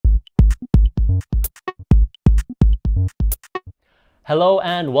Hello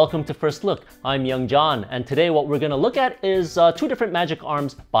and welcome to First Look. I'm Young John, and today what we're going to look at is two different magic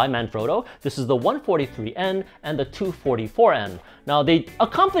arms by Manfrotto. This is the 143N and the 244N. Now they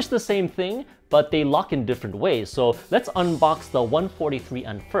accomplish the same thing, but they lock in different ways. So let's unbox the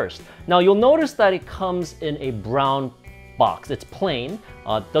 143N first. Now you'll notice that it comes in a brown box. It's plain,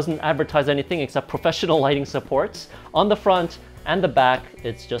 doesn't advertise anything except professional lighting supports. On the front and the back,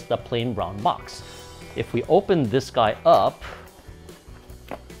 it's just a plain brown box. If we open this guy up,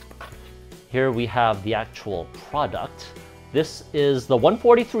 here we have the actual product. This is the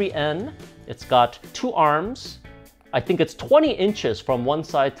 143N. It's got two arms. I think it's 20 inches from one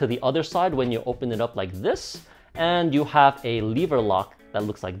side to the other side when you open it up like this. And you have a lever lock that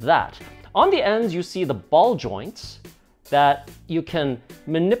looks like that. On the ends, you see the ball joints that you can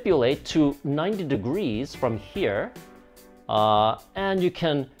manipulate to 90 degrees from here. And you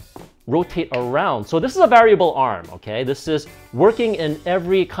can rotate around. So this is a variable arm, okay? This is working in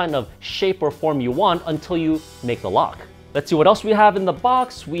every kind of shape or form you want until you make the lock. Let's see what else we have in the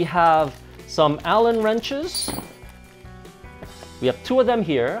box. We have some Allen wrenches. We have two of them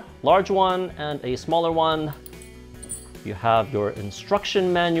here, large one and a smaller one. You have your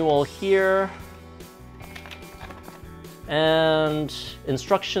instruction manual here and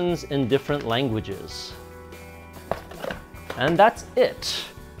instructions in different languages. And that's it.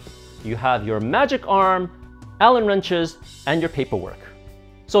 You have your magic arm, Allen wrenches, and your paperwork.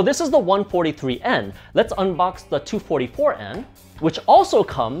 So this is the 143N. Let's unbox the 244N, which also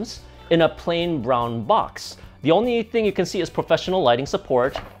comes in a plain brown box. The only thing you can see is professional lighting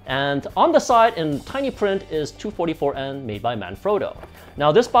support, and on the side in tiny print is 244N made by Manfrotto.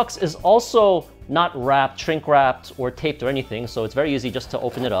 Now this box is also not wrapped, shrink wrapped, or taped or anything, so it's very easy just to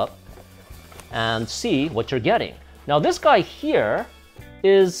open it up and see what you're getting. Now this guy here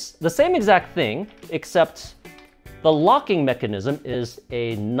is the same exact thing, except the locking mechanism is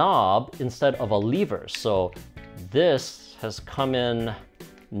a knob instead of a lever. So this has come in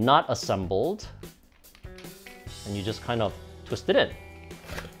not assembled, and you just kind of twist it in.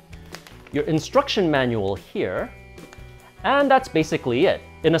 Your instruction manual here, and that's basically it.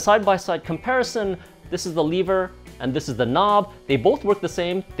 In a side-by-side comparison, this is the lever and this is the knob. They both work the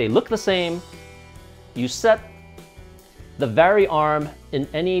same, they look the same. You set the vary arm in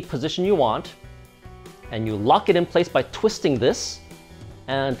any position you want, and you lock it in place by twisting this,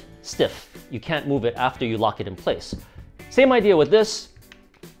 and stiff. You can't move it after you lock it in place. Same idea with this.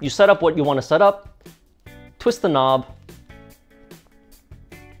 You set up what you want to set up, twist the knob,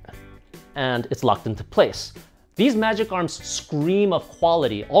 and it's locked into place. These magic arms scream of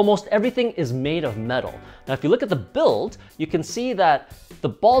quality. Almost everything is made of metal. Now if you look at the build, you can see that the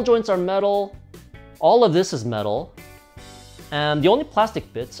ball joints are metal, all of this is metal, and the only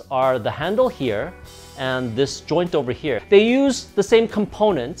plastic bits are the handle here and this joint over here. They use the same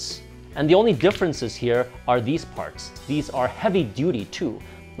components, and the only differences here are these parts. These are heavy duty too.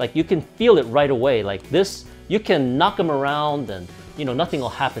 Like you can feel it right away. Like this, you can knock them around and nothing will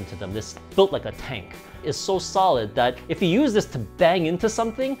happen to them. This built like a tank is so solid that if you use this to bang into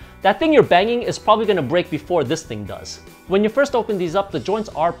something, that thing you're banging is probably gonna break before this thing does. When you first open these up, the joints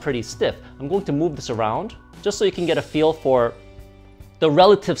are pretty stiff. I'm going to move this around just so you can get a feel for the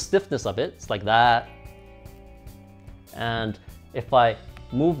relative stiffness of it. It's like that. And if I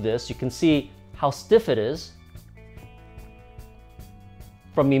move this, you can see how stiff it is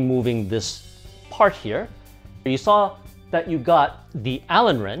from me moving this part here. You saw that you got the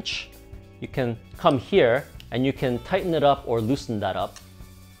Allen wrench. You can come here and you can tighten it up or loosen that up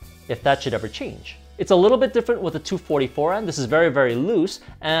if that should ever change. It's a little bit different with the 244N. This is very, very loose,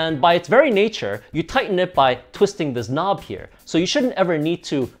 and by its very nature, you tighten it by twisting this knob here. So you shouldn't ever need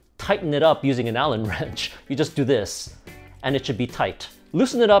to tighten it up using an Allen wrench. You just do this, and it should be tight.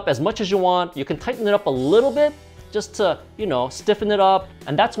 Loosen it up as much as you want. You can tighten it up a little bit just to, stiffen it up.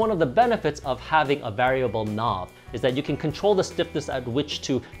 And that's one of the benefits of having a variable knob, is that you can control the stiffness at which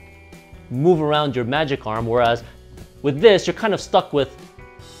to move around your magic arm, whereas with this, you're kind of stuck with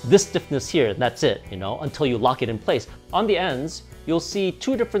this stiffness here, and that's it, until you lock it in place. On the ends, you'll see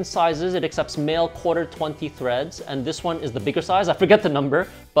two different sizes. It accepts male quarter 20 threads, and this one is the bigger size. I forget the number,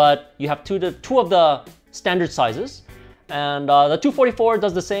 but you have two of the standard sizes. And the 244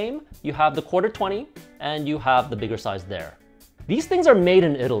 does the same. You have the quarter 20, and you have the bigger size there. These things are made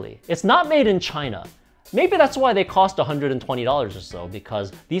in Italy. It's not made in China. Maybe that's why they cost $120 or so,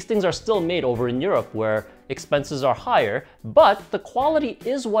 because these things are still made over in Europe where expenses are higher, but the quality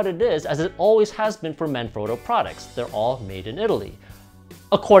is what it is, as it always has been for Manfrotto products. They're all made in Italy,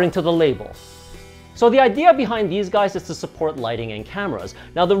 according to the label. So the idea behind these guys is to support lighting and cameras.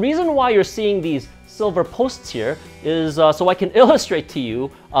 Now the reason why you're seeing these silver posts here is so I can illustrate to you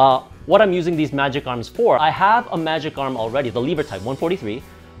what I'm using these magic arms for. I have a magic arm already, the lever type 143,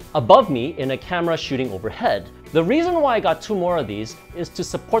 above me in a camera shooting overhead. The reason why I got 2 more of these is to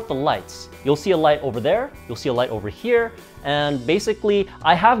support the lights. You'll see a light over there, you'll see a light over here, and basically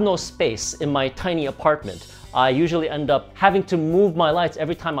I have no space in my tiny apartment. I usually end up having to move my lights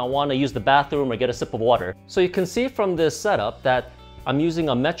every time I want to use the bathroom or get a sip of water. So you can see from this setup that I'm using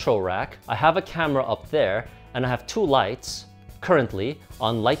a Metro rack. I have a camera up there, and I have 2 lights currently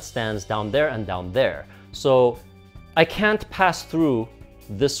on light stands down there and down there. So I can't pass through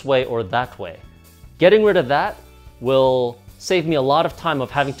this way or that way. Getting rid of that will save me a lot of time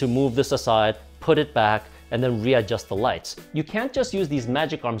of having to move this aside, put it back, and then readjust the lights. You can't just use these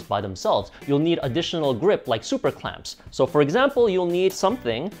magic arms by themselves. You'll need additional grip like super clamps. So for example, you'll need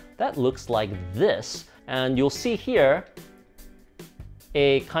something that looks like this. And you'll see here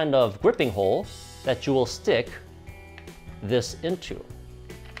a kind of gripping hole that you will stick this into.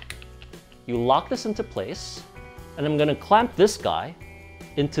 You lock this into place, and I'm gonna clamp this guy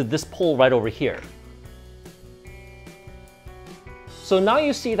into this pole right over here. So now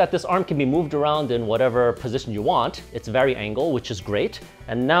you see that this arm can be moved around in whatever position you want. It's vari angle, which is great.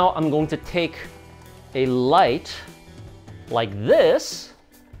 And now I'm going to take a light like this.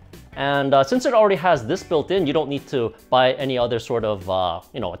 And since it already has this built in, you don't need to buy any other sort of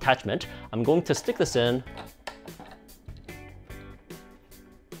attachment. I'm going to stick this in,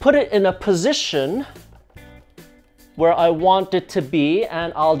 put it in a position where I want it to be,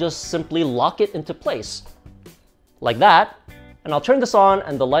 and I'll just simply lock it into place like that. And I'll turn this on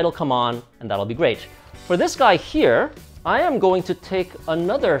and the light will come on, and that'll be great. For this guy here, I am going to take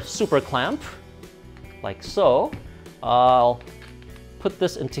another super clamp, like so. I'll put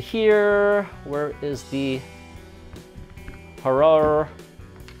this into here. Where is the harar?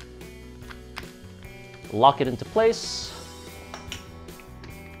 Lock it into place.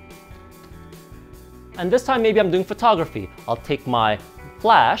 And this time maybe I'm doing photography. I'll take my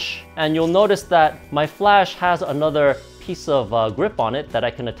flash, and you'll notice that my flash has another piece of grip on it that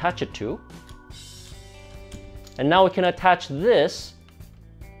I can attach it to. And now we can attach this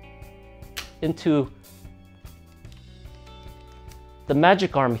into the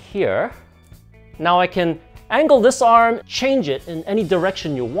magic arm here. Now I can angle this arm, change it in any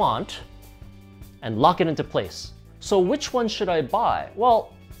direction you want, and lock it into place. So which one should I buy?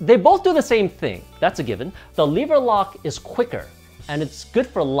 Well, they both do the same thing. That's a given. The lever lock is quicker, and it's good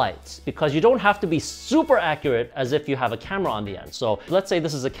for lights because you don't have to be super accurate as if you have a camera on the end. So let's say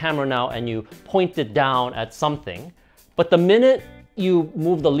this is a camera now and you point it down at something, but the minute you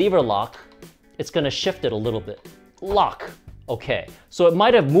move the lever lock, it's gonna shift it a little bit. Lock, okay. So it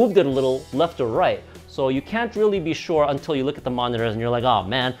might have moved it a little left or right. So you can't really be sure until you look at the monitors and you're like, oh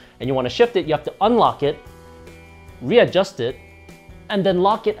man, and you wanna shift it, you have to unlock it, readjust it, and then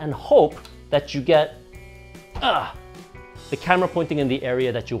lock it and hope that you get the camera pointing in the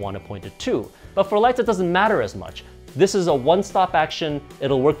area that you want to point it to. But for lights, it doesn't matter as much. This is a one-stop action.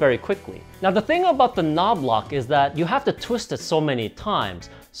 It'll work very quickly. Now, the thing about the knob lock is that you have to twist it so many times.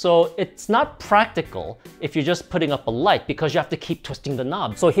 So it's not practical if you're just putting up a light because you have to keep twisting the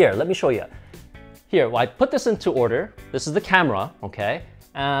knob. So here, let me show you. Here, well, I put this into order. This is the camera, okay?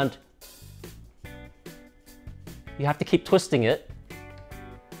 And you have to keep twisting it,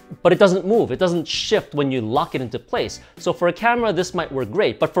 but it doesn't move. It doesn't shift when you lock it into place. So for a camera, this might work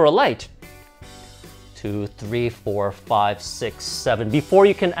great, but for a light, 2, 3, 4, 5, 6, 7. Before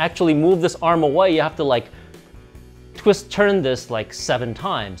you can actually move this arm away, you have to like turn this like 7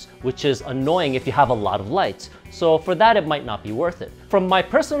 times, which is annoying if you have a lot of lights. So for that, it might not be worth it. From my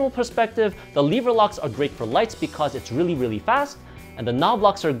personal perspective, the lever locks are great for lights because it's really, really fast, and the knob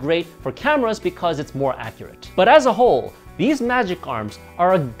locks are great for cameras because it's more accurate. But as a whole, these magic arms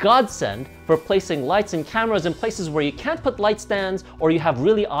are a godsend for placing lights and cameras in places where you can't put light stands or you have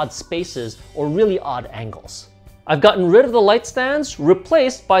really odd spaces or really odd angles. I've gotten rid of the light stands,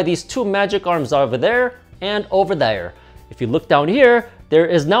 replaced by these 2 magic arms over there and over there. If you look down here, there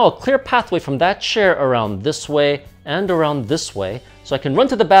is now a clear pathway from that chair around this way and around this way, so I can run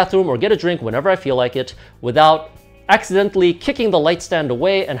to the bathroom or get a drink whenever I feel like it without accidentally kicking the light stand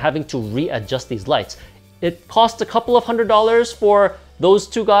away and having to readjust these lights. It costs a couple of $100s for those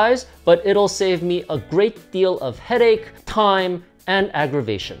 2 guys, but it'll save me a great deal of headache, time, and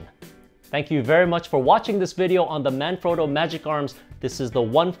aggravation. Thank you very much for watching this video on the Manfrotto Magic Arms. This is the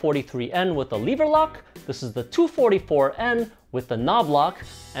 143N with the lever lock. This is the 244N with the knob lock.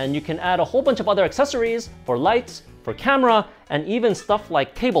 And you can add a whole bunch of other accessories for lights, for camera, and even stuff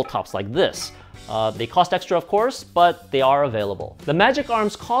like tabletops like this. They cost extra, of course, but they are available. The Magic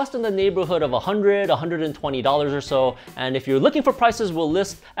Arms cost in the neighborhood of $100, $120 or so, and if you're looking for prices, we'll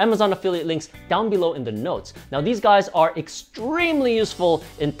list Amazon affiliate links down below in the notes. Now, these guys are extremely useful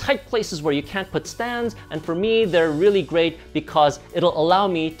in tight places where you can't put stands, and for me, they're really great because it'll allow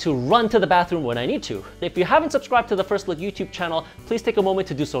me to run to the bathroom when I need to. If you haven't subscribed to the First Look YouTube channel, please take a moment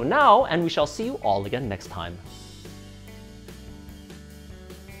to do so now, and we shall see you all again next time.